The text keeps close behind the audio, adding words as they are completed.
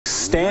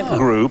extant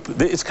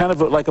group. It's kind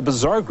of like a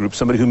bizarre group,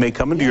 somebody who may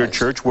come into your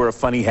church, wear a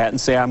funny hat, and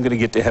say, I'm going to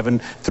get to heaven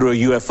through a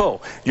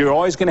UFO. You're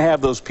always going to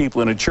have those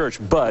people in a church,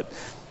 but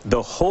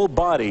the whole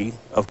body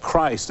of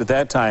Christ at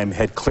that time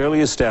had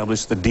clearly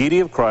established the deity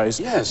of Christ,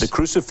 the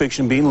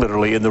crucifixion being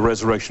literally, and the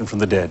resurrection from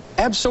the dead.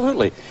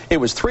 Absolutely. It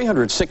was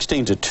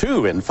 316 to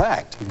 2, in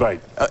fact.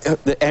 Right.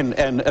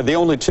 And the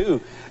only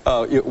two,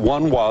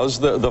 one was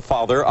the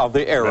father of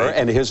the error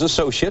and his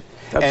associate,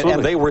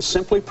 and they were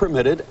simply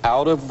permitted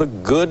out of the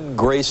good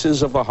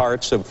graces of the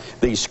hearts of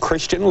these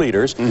Christian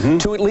leaders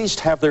to at least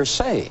have their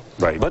say.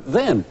 Right. But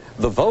then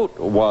the vote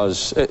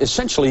was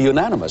essentially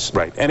unanimous.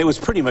 Right. And it was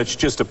pretty much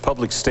just a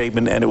public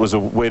statement, and it was a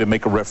way to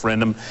make a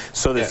referendum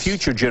so that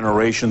future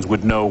generations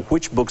would know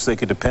which books they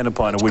could depend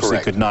upon and which they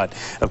could not.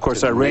 Of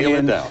course,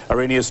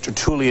 Irenaeus,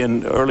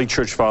 Tertullian, early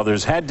church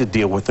fathers had to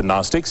deal with the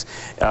Gnostics,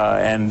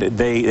 and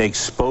they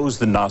exposed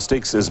the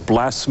Gnostics as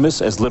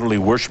blasphemous, as literally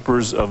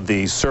worshippers of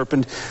the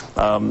serpent,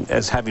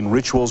 as having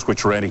rituals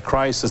which were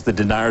antichrist, as the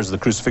deniers of the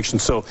crucifixion.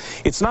 So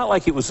it's not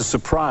like it was a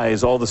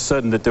surprise all of a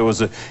sudden that there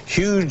was a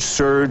huge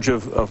surge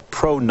of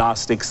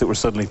pro-Gnostics that were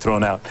suddenly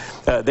thrown out.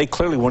 They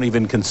clearly weren't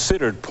even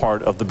considered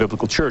part of the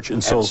biblical church,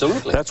 and so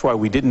that's why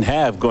we didn't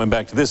have, going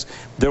back to this,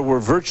 there were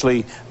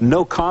virtually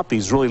no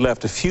copies really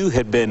left. A few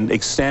had been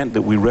extant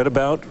that we read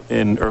about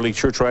in early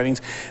church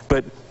writings,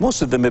 but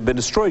most of them had been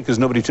destroyed because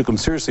nobody took them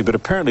seriously. But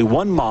apparently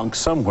one monk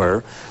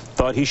somewhere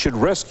thought he should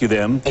rescue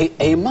them.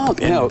 A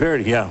monk? Now,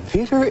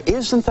 Peter,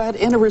 isn't that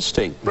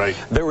interesting? Right.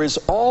 There is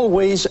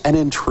always an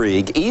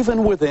intrigue,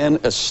 even within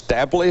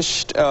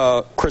established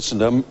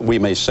Christendom, we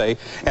may say,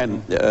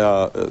 and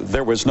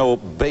there was no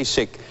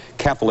basic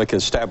Catholic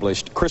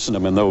established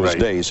Christendom in those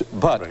days,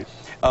 but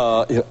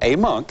a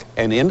monk,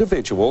 an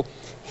individual,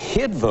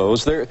 hid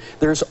those.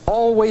 There's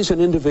always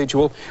an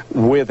individual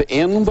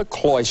within the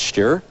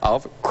cloister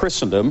of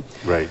Christendom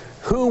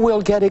who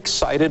will get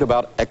excited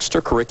about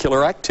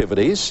extracurricular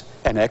activities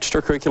and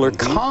extracurricular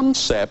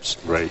concepts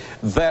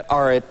that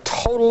are at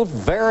total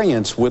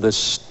variance with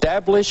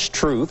established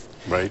truth,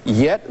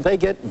 yet they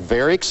get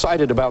very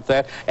excited about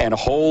that and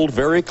hold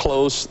very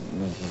close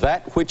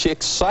that which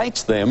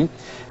excites them.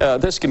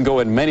 This can go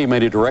in many,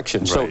 many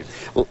directions. So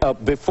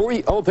before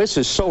you, this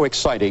is so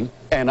exciting,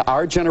 and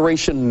our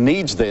generation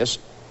needs this.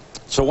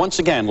 So once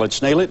again,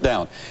 let's nail it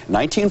down.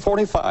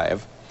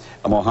 1945,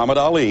 Muhammad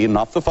Ali,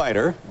 not the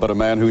fighter, but a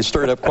man who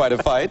stirred up quite a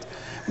fight,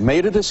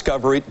 made a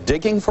discovery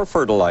digging for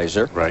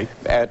fertilizer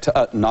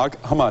at Nag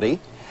Hammadi,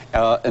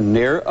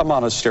 near a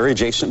monastery,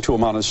 adjacent to a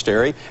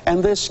monastery,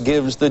 and this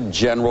gives the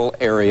general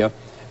area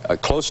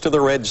close to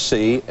the Red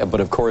Sea, but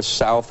of course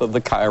south of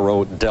the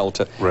Cairo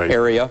Delta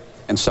area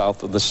and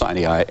south of the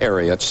Sinai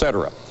area,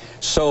 etc.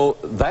 So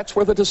that's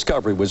where the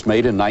discovery was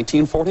made in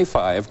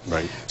 1945.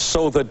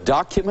 So the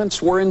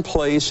documents were in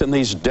place, and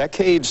these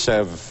decades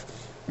have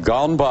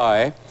gone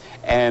by,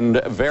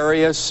 and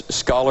various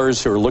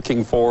scholars who are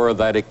looking for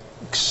that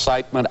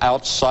excitement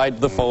outside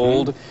the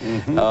fold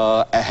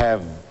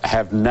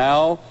have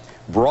now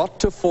brought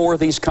to fore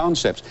these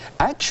concepts.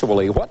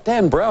 Actually, what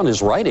Dan Brown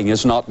is writing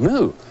is not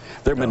new.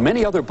 There have been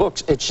many other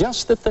books. It's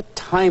just that the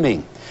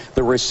timing,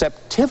 the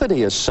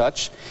receptivity is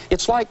such.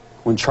 It's like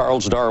when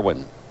Charles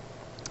Darwin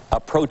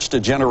approached a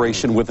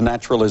generation with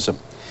naturalism.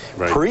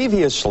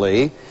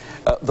 Previously,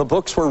 the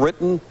books were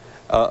written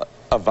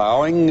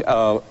avowing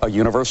a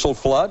universal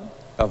flood,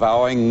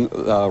 avowing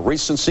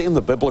recency in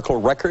the biblical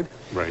record.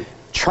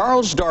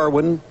 Charles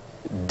Darwin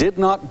did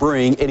not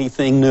bring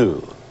anything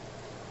new.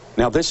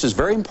 Now, this is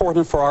very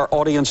important for our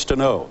audience to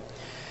know.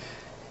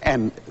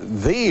 And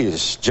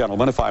these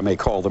gentlemen, if I may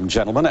call them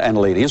gentlemen and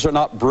ladies, are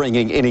not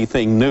bringing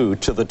anything new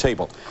to the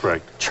table.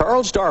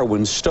 Charles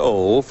Darwin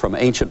stole from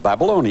ancient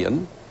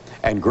Babylonian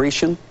and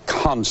Grecian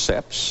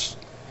concepts,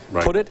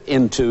 put it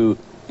into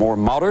more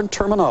modern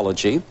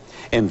terminology.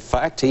 In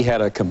fact, he had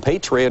a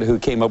compatriot who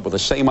came up with the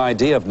same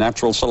idea of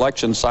natural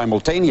selection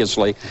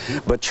simultaneously,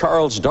 but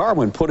Charles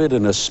Darwin put it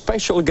in a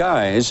special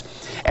guise,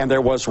 and there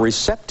was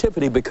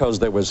receptivity because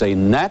there was a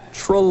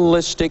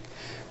naturalistic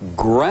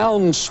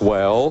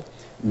groundswell.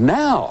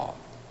 Now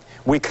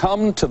we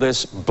come to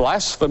this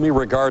blasphemy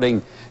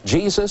regarding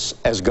Jesus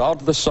as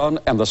God the Son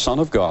and the Son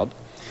of God,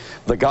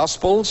 the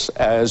Gospels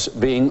as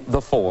being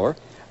the four,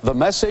 the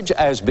message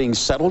as being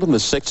settled in the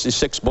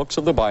 66 books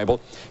of the Bible,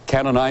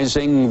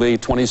 canonizing the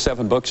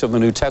 27 books of the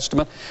New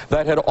Testament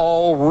that had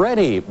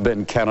already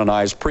been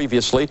canonized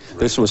previously.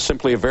 This was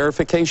simply a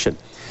verification.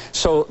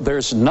 So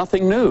there's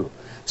nothing new.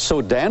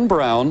 So Dan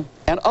Brown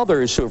and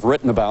others who have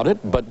written about it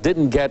but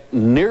didn't get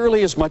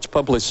nearly as much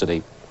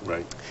publicity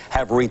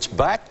have reached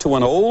back to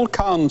an old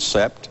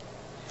concept,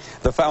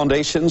 the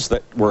foundations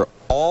that were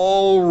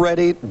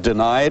already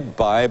denied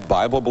by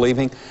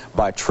Bible-believing,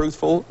 by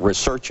truthful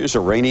researchers,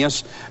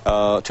 Irenaeus,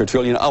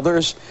 Tertullian,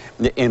 others,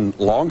 in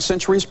long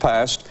centuries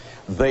past.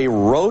 They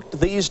wrote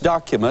these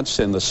documents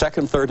in the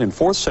 2nd, 3rd, and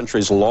 4th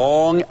centuries,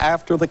 long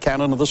after the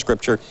canon of the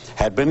Scripture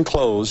had been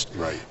closed.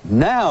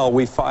 Now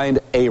we find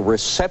a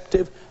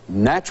receptive,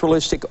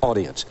 naturalistic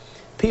audience.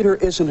 Peter,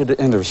 isn't it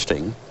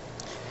interesting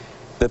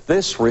that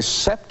this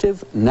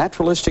receptive,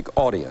 naturalistic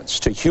audience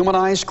to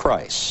humanize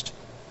Christ,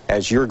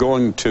 as you're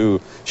going to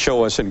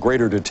show us in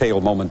greater detail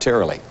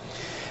momentarily,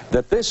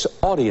 that this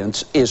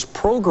audience is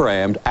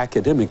programmed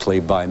academically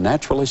by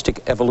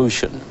naturalistic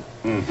evolution.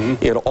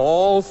 It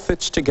all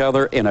fits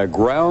together in a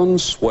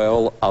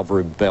groundswell of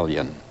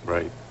rebellion.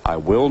 Right. I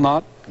will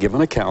not give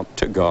an account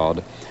to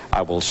God.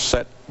 I will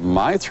set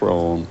my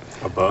throne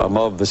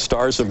above the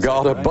stars of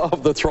God,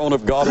 above the throne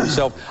of God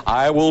himself.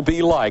 I will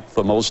be like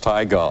the Most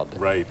High God.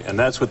 Right, and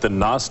that's what the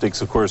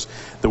Gnostics, of course,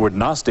 the word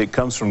Gnostic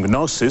comes from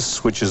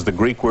gnosis, which is the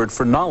Greek word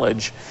for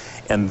knowledge,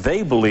 and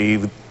they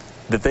believe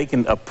that they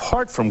can,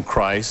 apart from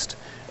Christ,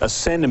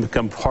 ascend and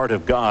become part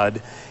of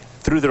God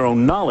through their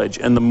own knowledge.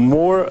 And the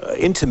more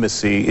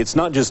intimacy, it's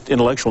not just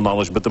intellectual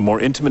knowledge, but the more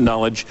intimate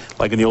knowledge,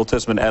 like in the Old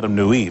Testament, Adam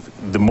knew Eve.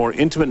 The more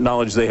intimate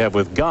knowledge they have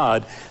with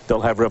God,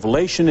 they'll have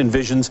revelation and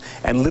visions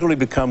and literally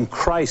become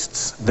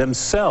Christs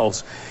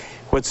themselves.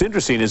 What's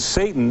interesting is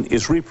Satan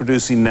is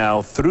reproducing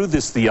now through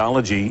this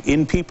theology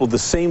in people the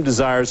same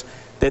desires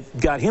that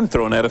got him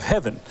thrown out of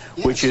heaven,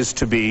 which is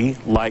to be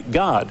like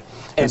God.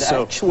 And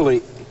so,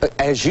 actually,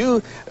 as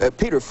you,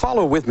 Peter,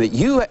 follow with me,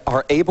 you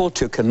are able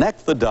to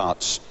connect the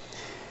dots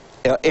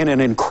in an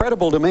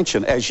incredible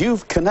dimension. As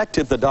you've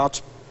connected the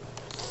dots,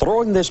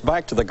 throwing this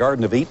back to the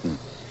Garden of Eden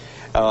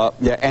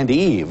and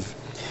Eve,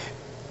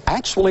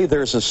 actually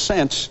there's a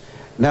sense.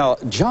 Now,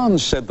 John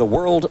said the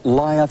world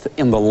lieth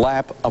in the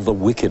lap of the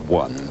wicked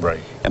one. Right.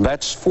 And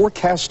that's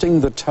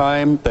forecasting the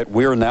time that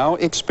we're now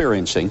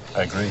experiencing.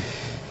 I agree.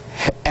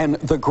 And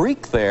the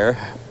Greek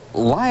there,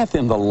 lieth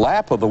in the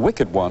lap of the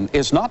wicked one,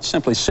 is not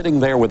simply sitting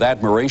there with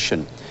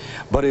admiration,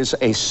 but is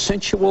a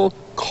sensual,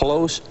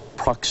 close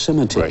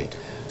proximity. Right.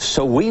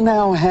 So we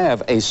now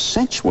have a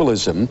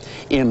sensualism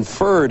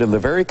inferred in the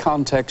very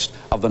context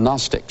of the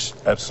Gnostics.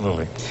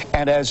 Absolutely.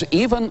 And as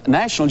even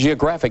National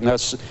Geographic,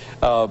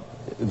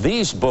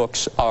 these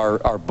books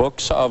are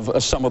books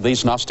of some of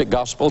these Gnostic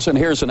Gospels, and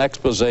here's an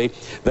expose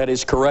that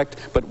is correct,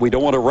 but we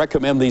don't want to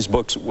recommend these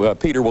books.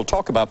 Peter will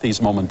talk about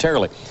these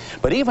momentarily.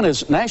 But even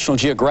as National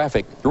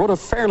Geographic wrote a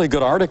fairly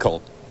good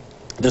article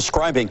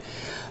describing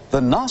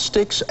the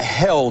Gnostics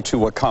held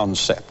to a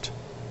concept.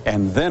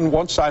 And then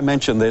once I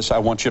mention this, I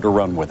want you to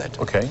run with it.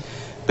 Okay.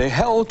 They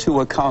held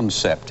to a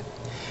concept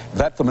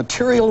that the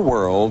material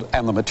world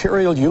and the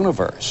material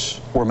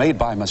universe were made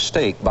by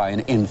mistake by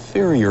an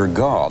inferior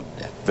God.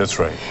 That's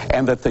right.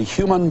 And that the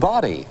human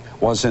body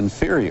was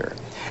inferior.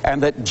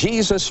 And that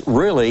Jesus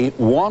really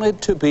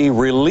wanted to be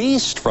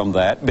released from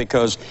that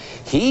because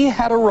he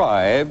had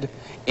arrived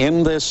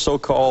in this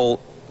so-called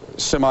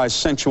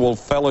semi-sensual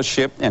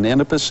fellowship and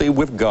intimacy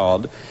with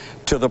God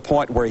to the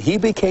point where he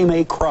became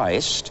a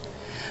Christ.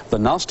 The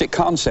Gnostic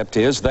concept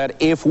is that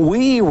if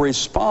we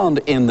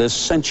respond in this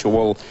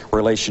sensual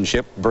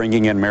relationship,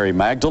 bringing in Mary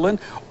Magdalene,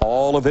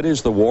 all of it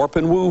is the warp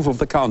and woof of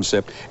the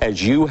concept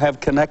as you have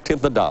connected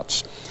the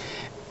dots.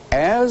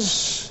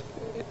 As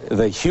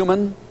the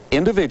human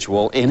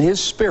individual in his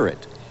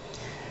spirit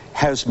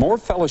has more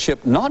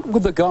fellowship not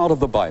with the God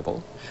of the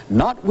Bible,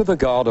 not with the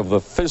God of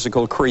the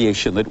physical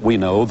creation that we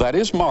know, that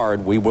is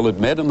marred, we will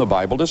admit, and the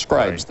Bible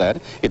describes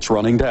that, it's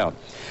running down.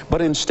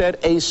 But instead,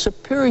 a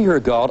superior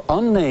God,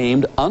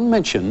 unnamed,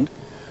 unmentioned,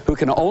 who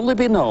can only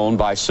be known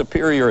by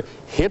superior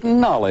hidden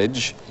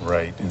knowledge.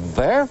 Right.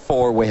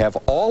 Therefore, we have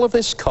all of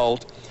this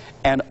cult,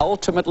 and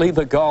ultimately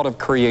the God of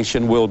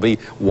creation will be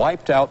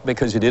wiped out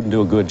because he didn't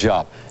do a good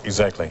job.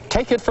 Exactly.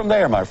 Take it from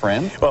there, my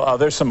friend. Well,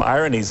 there's some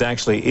ironies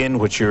actually in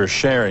what you're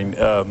sharing,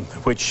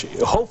 which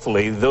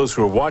hopefully those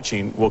who are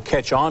watching will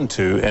catch on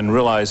to and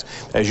realize,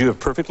 as you have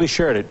perfectly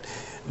shared it,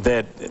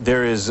 that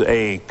there is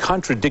a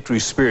contradictory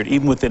spirit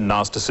even within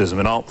Gnosticism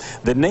and all.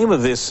 The name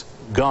of this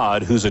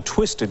God, who's a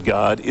twisted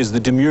God, is the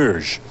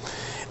Demiurge.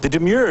 The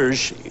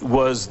Demiurge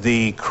was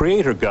the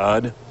creator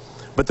God,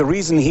 but the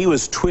reason he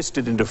was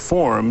twisted and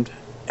deformed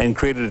and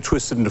created a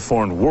twisted and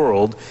deformed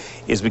world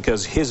is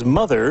because his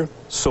mother,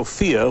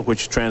 Sophia,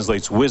 which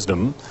translates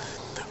wisdom,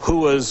 who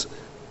was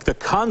the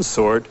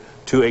consort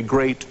to a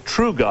great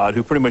true God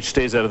who pretty much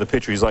stays out of the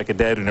picture. He's like a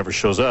dad who never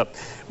shows up,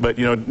 but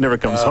never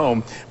comes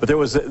home. But there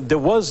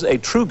was a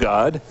true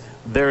God.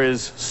 There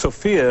is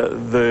Sophia,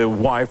 the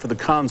wife or the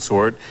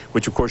consort,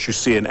 which of course you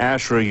see in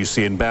Asherah, you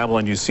see in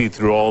Babylon, you see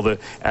through all the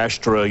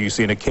Ashtoreth, you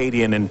see in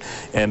Akkadian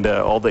and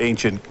all the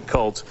ancient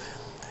cults.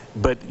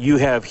 But you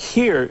have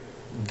here,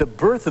 the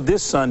birth of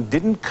this son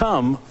didn't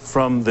come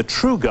from the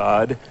true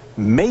God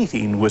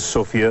mating with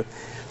Sophia.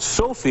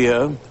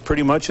 Sophia,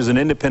 pretty much, is an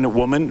independent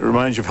woman. It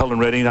reminds you of Helen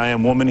Redding, I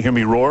am woman, hear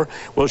me roar.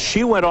 Well,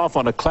 she went off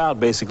on a cloud,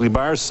 basically,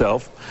 by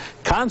herself,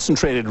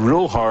 concentrated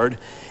real hard,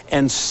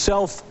 and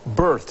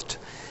self-birthed.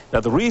 Now,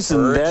 the reason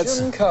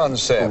virgin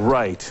concept.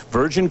 Right.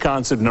 Virgin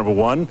concept, number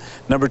one.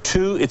 Number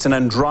two, it's an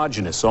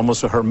androgynous,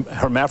 almost a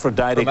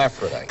hermaphroditic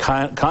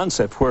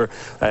concept where,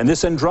 and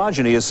this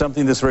androgyny is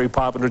something that's very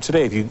popular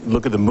today. If you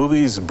look at the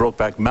movies,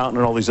 Brokeback Mountain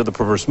and all these other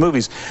perverse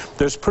movies,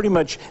 there's pretty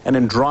much an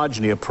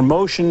androgyny, a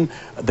promotion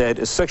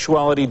that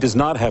sexuality does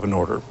not have an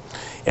order.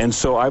 And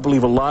so I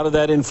believe a lot of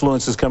that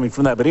influence is coming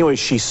from that. But anyway,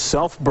 she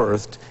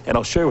self-birthed, and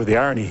I'll share what the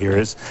irony here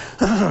is,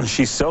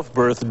 she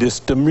self-birthed this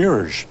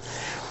demiurge.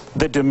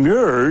 The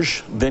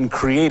demiurge then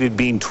created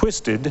being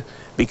twisted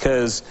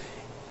because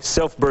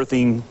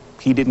self-birthing,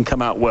 he didn't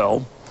come out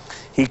well.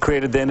 He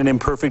created then an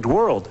imperfect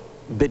world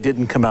that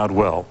didn't come out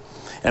well.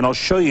 And I'll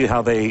show you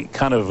how they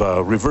kind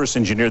of reverse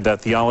engineered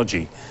that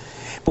theology.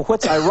 But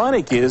what's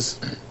ironic is,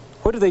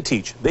 what do they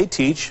teach? They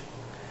teach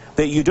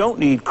that you don't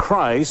need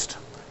Christ,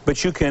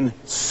 but you can,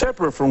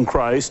 separate from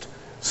Christ,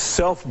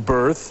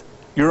 self-birth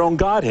your own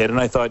Godhead.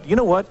 And I thought, you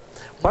know what?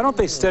 Why don't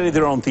they study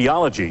their own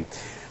theology?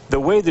 The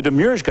way the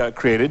demiurge got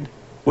created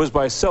was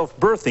by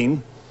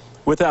self-birthing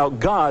without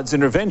God's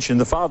intervention,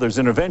 the Father's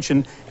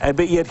intervention,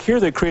 but yet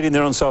here they're creating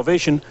their own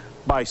salvation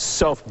by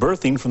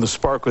self-birthing from the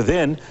spark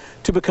within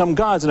to become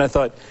gods. And I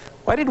thought,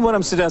 why didn't one of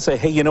them sit down and say,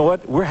 hey, you know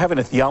what? We're having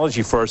a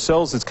theology for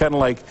ourselves. It's kind of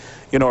like,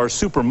 you know, our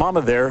super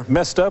mama there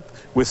messed up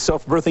with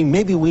self-birthing.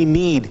 Maybe we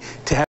need to have